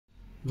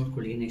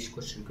ನೋಡ್ಕೊಳ್ಳಿ next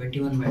question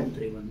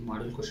 21MAT31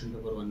 model question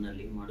paper 1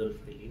 ನಲ್ಲಿ ಮಾಡಲ್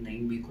 5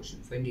 9b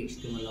question find the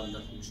ಎಕ್ಸ್ಟ್ರೀಮಲ್ of the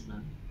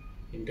functional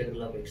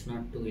integral of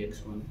x0 to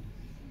x1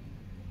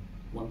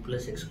 1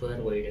 plus x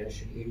square y dash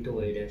into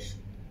y dash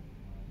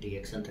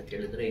dx ಅಂತ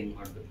ಕೇಳಿದ್ರೆ ಏನು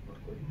ಮಾಡಬೇಕು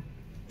ನೋಡ್ಕೊಳ್ಳಿ.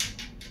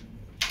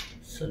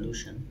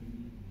 Solution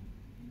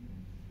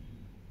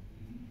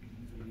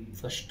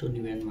first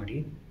ನೀವೇನು ಮಾಡಿ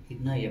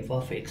ಇದನ್ನ f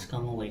of x,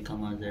 y,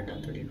 z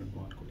ಅಂತ ಡಿನೋಟ್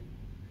ಮಾಡ್ಕೊಳ್ಳಿ.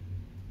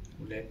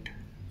 Let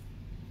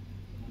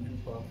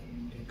f of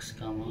x,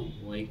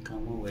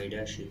 y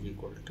dash is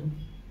equal to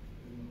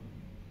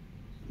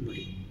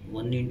ನೋಡಿ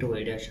 1 into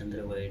y dash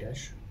ಅಂದರೆ y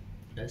dash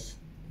plus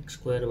x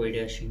square y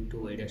dash into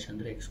y dash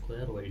ಅಂದರೆ x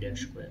square y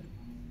dash square.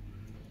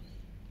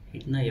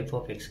 ಇದನ್ನ f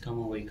of x,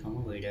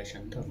 y dash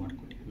ಅಂತ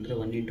ಮಾಡ್ಕೊಳ್ಳಿ. ಅಂದರೆ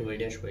 1 into y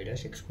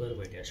dash x square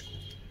y dash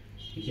square.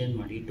 ಈಗೇನು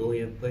ಮಾಡಿ dou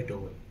f by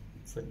dou y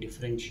for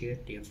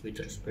differentiate f with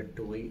respect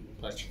to y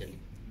partially.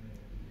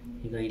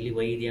 ಈಗ ಇಲ್ಲಿ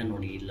y ಇದೆಯಾ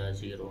ನೋಡಿ, ಇಲ್ಲ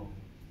 0,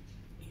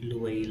 ಇಲ್ಲೂ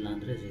y ಇಲ್ಲ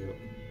ಅಂದರೆ 0,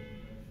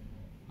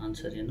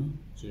 ಆನ್ಸರ್ ಏನು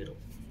 0.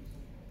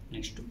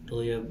 Next dou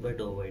f by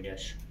dou y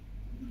dash.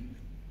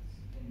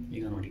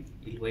 ಈಗ ನೋಡಿ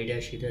ಇಲ್ಲಿ y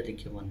dash ಇದೆ,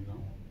 ಅದಕ್ಕೆ 1,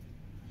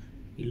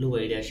 ಇಲ್ಲೂ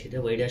y dash ಇದೆ,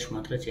 y dash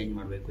ಮಾತ್ರ ಚೇಂಜ್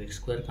ಮಾಡಬೇಕು, x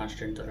square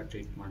ಕಾನ್ಸ್ಟೆಂಟ್ ಥರ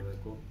ಟ್ರೀಟ್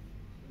ಮಾಡಬೇಕು.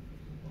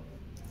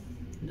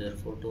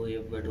 therefore dou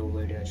f by dou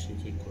y dash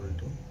is equal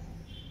to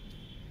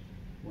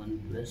 1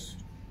 plus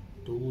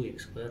 2x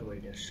square y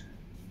dash.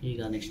 ಈಗ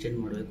ನೆಕ್ಸ್ಟ್ ಏನು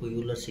ಮಾಡಬೇಕು,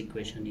 ಯೂಲರ್ಸ್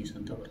ಈಕ್ವೇಷನ್ ಈಸ್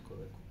ಅಂತ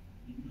ಬರ್ಕೋಬೇಕು.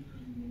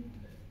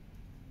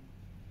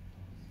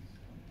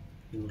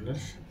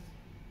 ಯೂಲರ್ಸ್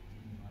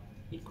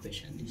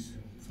ಈಕ್ವೇಷನ್ ಈಸ್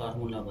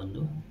ಫಾರ್ಮುಲಾ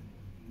ಬಂದು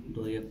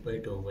dou f by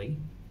dou y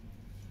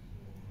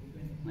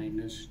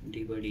minus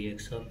d by dx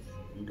of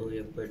dou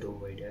f by dou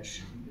y dash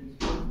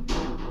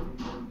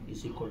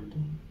is equal to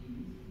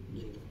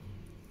 0.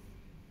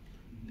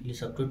 ಇಲ್ಲಿ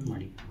substitute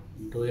ಮಾಡಿ,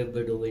 dou f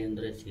by dou y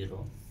ಅಂದರೆ 0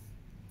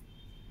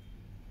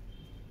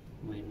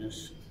 minus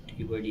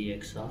d by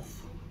dx of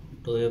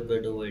dou f by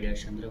dou y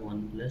dash ಅಂದರೆ 1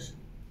 plus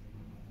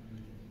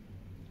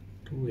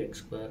 2x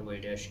square y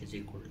dash is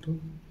equal to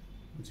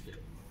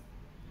 0.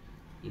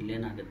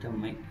 ಇಲ್ಲೇನಾಗುತ್ತೆ,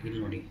 ಇಲ್ಲಿ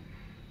ನೋಡಿ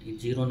ಈ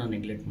 0ನ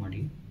neglect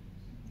ಮಾಡಿ,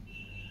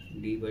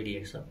 d by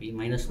dx of ಈ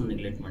ಮೈನಸ್ನ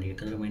neglect ಮಾಡಿ,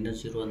 ಯಾಕಂದರೆ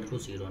 -0 ಅಂದರೂ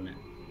 0ನೇ.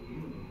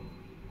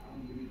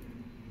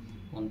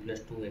 1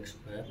 plus 2x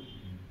square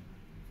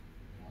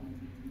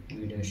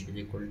y dash is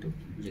equal to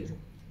 0.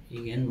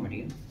 ಈಗ ಏನು ಮಾಡಿ,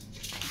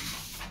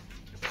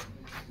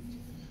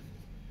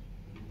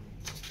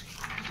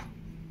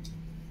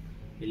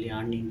 ಇಲ್ಲಿ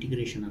ಆನ್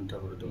ಇಂಟಿಗ್ರೇಷನ್ ಅಂತ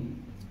ಬರೋದು.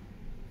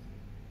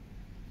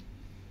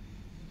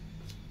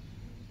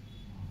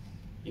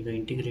 ಈಗ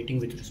integrating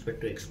with respect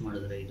to X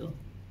ಮಾಡಿದ್ರೆ ಇದು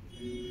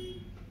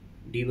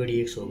ಡಿ ಬೈ ಡಿ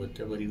ಎಕ್ಸ್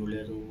ಹೋಗುತ್ತೆ, ಬರೀ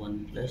ಉಳಿಯೋದು 1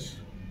 plus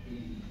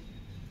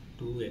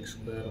 2x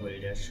square y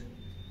dash.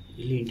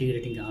 ಇಲ್ಲಿ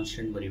ಇಂಟಿಗ್ರೇಟಿಂಗ್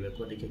ಕಾನ್ಸ್ಟೆಂಟ್ ಬರೀಬೇಕು,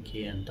 ಅದಕ್ಕೆ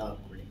ಕೆ ಅಂತ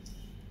ಹಾಕ್ಕೊಳ್ಳಿ.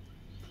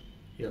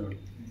 ಈಗ ನೋಡಿ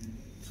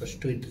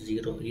ಫಸ್ಟು ಇದು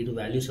 0, ಇದು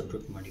ವ್ಯಾಲ್ಯೂ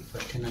ಸಬ್ಸ್ಟಿಟ್ಯೂಟ್ ಮಾಡಿ.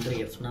 ಫಸ್ಟ್ ಏನಂದರೆ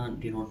ಎಫ್ನ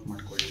ಡಿನೋಟ್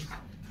ಮಾಡ್ಕೊಳ್ಳಿ,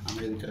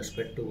 ಆಮೇಲೆ with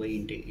respect to Y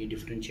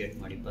differentiate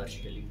ಮಾಡಿ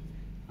ಪಾರ್ಷಿಯಲಿ,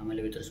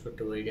 ಆಮೇಲೆ with respect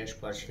to Y dash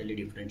partially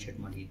differentiate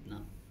ಮಾಡಿ ಇದನ್ನ,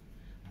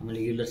 ಆಮೇಲೆ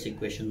ಯೂಲರ್ಸ್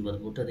ಈಕ್ವೇಷನ್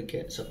ಬರ್ಬಿಟ್ಟು ಅದಕ್ಕೆ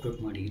ಸಬ್ಸ್ಟಿಟ್ಯೂಟ್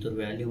ಮಾಡಿ ಇದ್ರ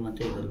ವ್ಯಾಲ್ಯೂ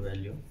ಮತ್ತು ಇದ್ರ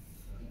ವ್ಯಾಲ್ಯೂ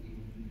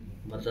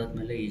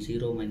ಬರ್ದಾದ್ಮೇಲೆ ಈ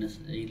 0 ಮೈನಸ್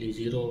ಇಲ್ಲಿ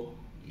 0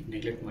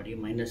 ನೆಗ್ಲೆಕ್ಟ್ ಮಾಡಿ,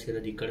 ಮೈನಸ್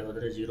ಇರೋದು ಈ ಕಡೆ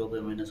ಹೋದರೆ 0 by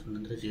 -1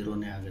 ಅಂದರೆ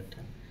 0ನೇ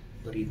ಆಗುತ್ತೆ,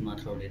 ಬರೀ ಇದು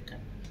ಮಾತ್ರ ಉಳಿಯುತ್ತೆ.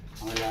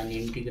 ಆಮೇಲೆ ಆ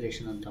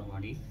ಇಂಟಿಗ್ರೇಷನ್ ಅಂತ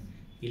ಮಾಡಿ,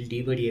 ಇಲ್ಲಿ ಡಿ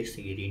ಬೈ ಡಿ ಎಕ್ಸ್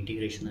ತೆಗೀರಿ,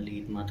 ಇಂಟಿಗ್ರೇಷನಲ್ಲಿ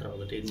ಇದು ಮಾತ್ರ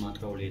ಹೋಗುತ್ತೆ, ಇದು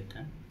ಮಾತ್ರ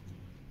ಉಳಿಯುತ್ತೆ.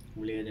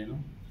 ಉಳಿಯೋದೇನು,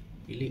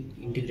 ಇಲ್ಲಿ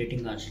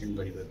ಇಂಟಿಗ್ರೇಟಿಂಗ್ ಕಾನ್ಸ್ಟೆಂಟ್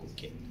ಬರೀಬೇಕು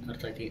ಕೆ,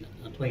 ಅರ್ಥ ಆಯ್ತು.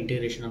 ಅಥವಾ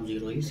ಇಂಟಿಗ್ರೇಷನ್ ಆಫ್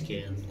 0 ಈಸ್ ಕೆ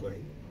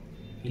ಅಂದ್ಕೊಳ್ಳಿ.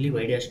 ಇಲ್ಲಿ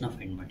ವೈ ಡ್ಯಾಶ್ನ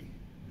ಫೈಂಡ್ ಮಾಡಿ,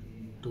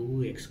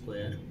 2x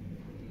square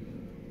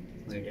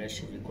y dash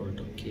is equal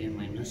to k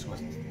minus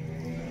 1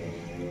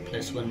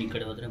 plus 1 ಈ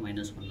ಕಡೆ ಹೋದರೆ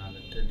 -1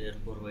 ಆಗುತ್ತೆ.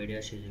 therefore y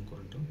dash is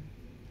equal to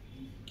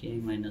k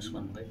minus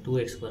 1 by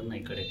 2x square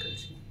ಈ ಕಡೆ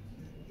ಕಳಿಸಿ,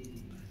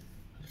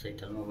 ಅರ್ಥ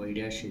ಆಯ್ತಲ್ವ. y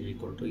dash is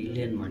equal to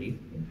ಇಲ್ಲಿ ಏನು ಮಾಡಿ,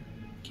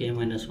 k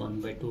minus 1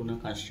 by 2ನ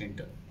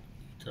ಕಾನ್ಸ್ಟೆಂಟ್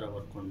ಈ ಥರ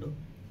ಬರ್ಕೊಂಡು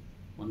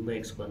 1 by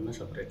x square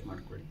ಸಪ್ರೇಟ್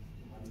ಮಾಡ್ಕೊಳ್ಳಿ,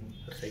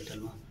 ಅರ್ಥ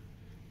ಆಯ್ತಲ್ವ.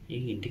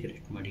 ಈಗ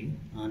ಇಂಟಿಗ್ರೇಟ್ ಮಾಡಿ,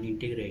 ಆನ್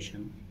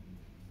ಇಂಟಿಗ್ರೇಷನ್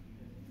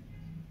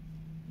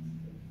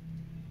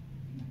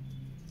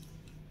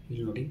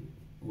ಇಲ್ಲಿ ನೋಡಿ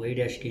ವೈ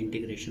ಡ್ಯಾಶ್ಗೆ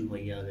ಇಂಟಿಗ್ರೇಷನ್ ವೈ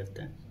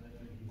ಆಗುತ್ತೆ,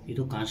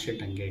 ಇದು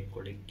ಕಾನ್ಸ್ಟೆಂಟ್ ಹಂಗೆ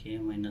ಇಟ್ಕೊಳ್ಳಿ, k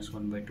minus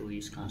 1 by 2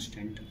 is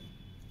constant.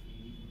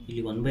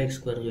 ಇಲ್ಲಿ 1 by x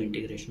ಸ್ಕ್ವೇರ್ದು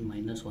integration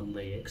 -1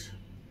 by x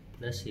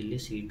plus ಇಲ್ಲಿ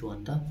c2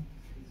 ಅಂತ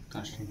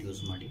ಕಾನ್ಸ್ಟೆಂಟ್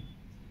ಯೂಸ್ ಮಾಡಿ.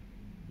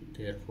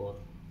 therefore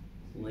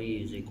y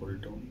is equal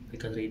to,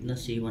 ಬೇಕಾದರೆ ಇದನ್ನ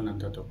c1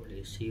 ಅಂತ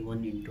ತಗೊಳ್ಳಿ,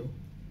 c1 into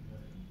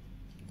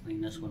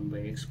 -1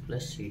 by x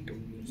plus c2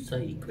 it's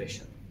the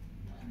equation,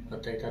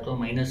 ಅರ್ಥ ಆಯ್ತು. ಅಥವಾ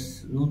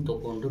ಮೈನಸ್ನು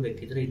ತೊಗೊಂಡು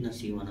ಬೇಕಿದ್ರೆ ಇದನ್ನ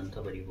c1 ಅಂತ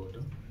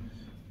ಬರೀಬೋದು,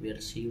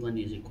 where c1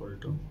 is equal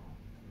to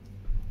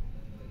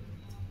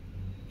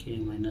k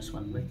minus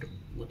 1 by 2.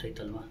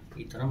 ಗೊತ್ತಾಯ್ತಲ್ವಾ,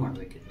 ಈ ಥರ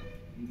ಮಾಡಬೇಕಿತ್ತು.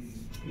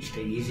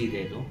 ಇಷ್ಟೇ ಈಸಿ ಇದೆ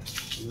ಇದು,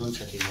 ಇನ್ನೊಂದು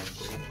ಸತಿ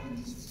ಮಾಡ್ಕೊಳ್ಳಿ.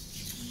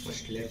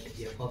 First let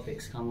f of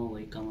x,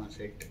 y, z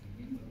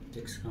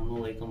x,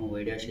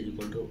 y dash is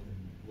equal to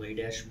y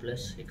dash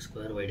plus x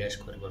square y dash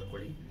square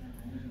ಬರ್ಕೊಳ್ಳಿ.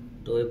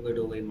 dou f by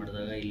dou y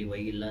ಮಾಡಿದಾಗ ಇಲ್ಲಿ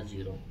y ಇಲ್ಲ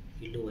 0,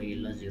 ಇಲ್ಲೂ y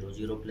ಇಲ್ಲ 0,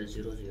 0 plus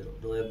 0 0.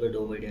 dou f by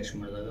dou y dash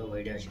ಮಾಡಿದಾಗ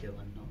y dashಗೆ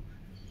 1,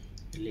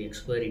 ಇಲ್ಲಿ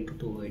x square into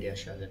 2y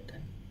dash ಆಗುತ್ತೆ.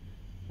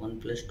 1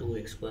 +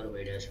 2x²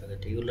 y'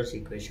 ಆಗುತ್ತೆ. ಯೂಲರ್ಸ್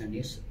ಈಕ್ವೇಷನ್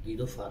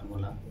ಇದು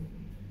ಫಾರ್ಮುಲಾ.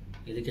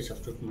 ಇದಕ್ಕೆ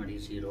ಸಬ್ಸ್ಟಿಟ್ಯೂಟ್ ಮಾಡಿ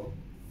 0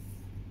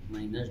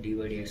 ಮೈನಸ್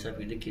dy/dx ಆಫ್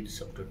ಇದಕ್ಕೆ ಇದು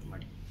ಸಬ್ಸ್ಟಿಟ್ಯೂಟ್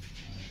ಮಾಡಿ.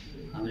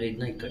 ಆಮೇಲೆ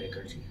ಇದನ್ನ ಈ ಕಡೆ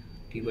ಕಳಿಸಿ.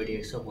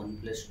 dy/dx of 1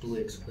 +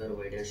 2x²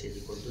 y' =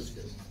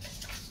 0.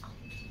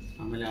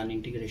 ಆಮೇಲೆ ಆನ್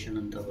ಇಂಟಿಗ್ರೇಷನ್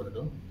ಅಂತ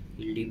ಬರೆದು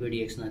ಇಲ್ಲಿ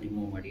dy/dxನ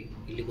ರಿಮೂವ್ ಮಾಡಿ.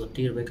 ಇಲ್ಲಿ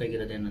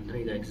ಗೊತ್ತಿರಬೇಕಾಗಿರೋದೇನೆಂದರೆ,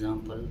 ಈಗ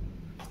example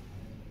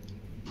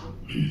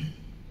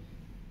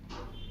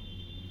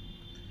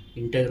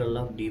integral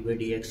of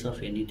dy/dx of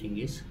anything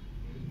is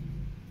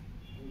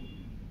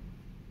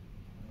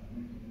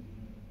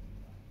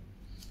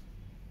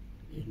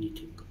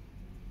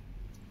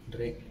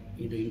ಅಂದರೆ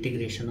ಇದು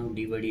ಇಂಟಿಗ್ರೇಷನ್ ಆಫ್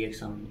dy/dx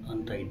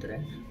ಅಂತ ಇದ್ದರೆ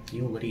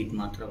ನೀವು ಬರೀ ಇದು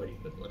ಮಾತ್ರ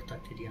ಬರೀಬೇಕು. ಅರ್ಥ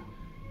ಆಗ್ತಿದೆಯಾ?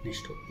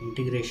 Next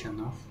integration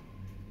of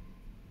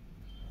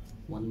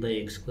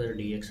 1/x²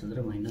 dx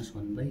ಅಂದರೆ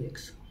 -1/x.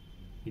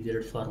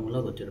 ಇದೆರಡು ಫಾರ್ಮುಲಾ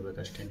ಗೊತ್ತಿರಬೇಕು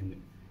ಅಷ್ಟೇ ನಿಮಗೆ.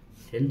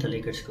 ಏನು ತಲೆ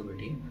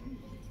ಕೆಡಿಸ್ಕೋಬೇಡಿ.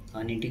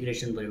 ಆನ್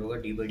ಇಂಟಿಗ್ರೇಷನ್ ಬರೆಯುವಾಗ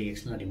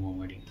dy/dxನ ರಿಮೂವ್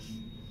ಮಾಡಿ.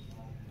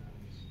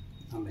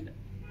 ಆಮೇಲೆ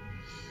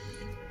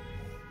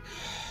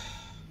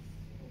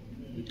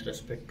ವಿತ್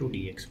ರೆಸ್ಪೆಕ್ಟ್ ಟು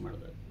dx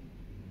ಮಾಡಿದಾಗ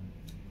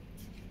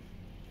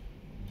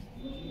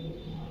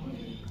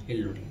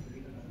ಇಲ್ಲಿ ನೋಡಿ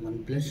 1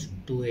 +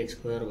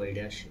 2x² y'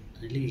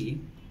 ಅಲ್ಲಿ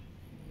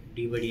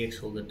dy/dx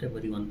ಹೋಗುತ್ತೆ.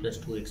 ಬರೀ 1 +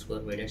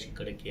 2x² y' ಈ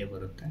ಕಡೆ k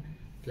ಬರುತ್ತೆ.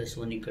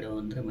 +1 ಈ ಕಡೆ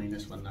ಅಂದರೆ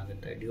 -1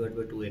 ಆಗುತ್ತೆ.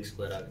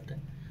 /2x² ಆಗುತ್ತೆ.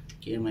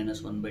 k -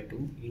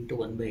 1/2 ×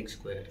 1/x²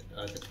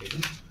 ಆಗುತ್ತೆ ಇದು.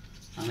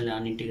 ಆಮೇಲೆ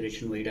ಆನ್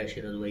ಇಂಟಿಗ್ರೇಷನ್ y'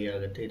 ಇರೋದು y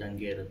ಆಗುತ್ತೆ. ಇದು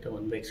ಹಂಗೆ ಇರುತ್ತೆ.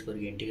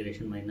 1/x²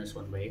 integration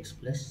 -1/x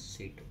 +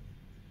 c2.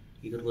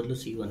 ಇದ್ರ ಬದಲು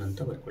c1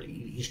 ಅಂತ ಬರ್ಕೊಳ್ಳಿ.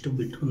 ಇಷ್ಟು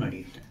ಬಿಟ್ಟರು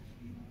ನಡೆಯುತ್ತೆ.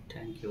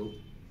 Thank you.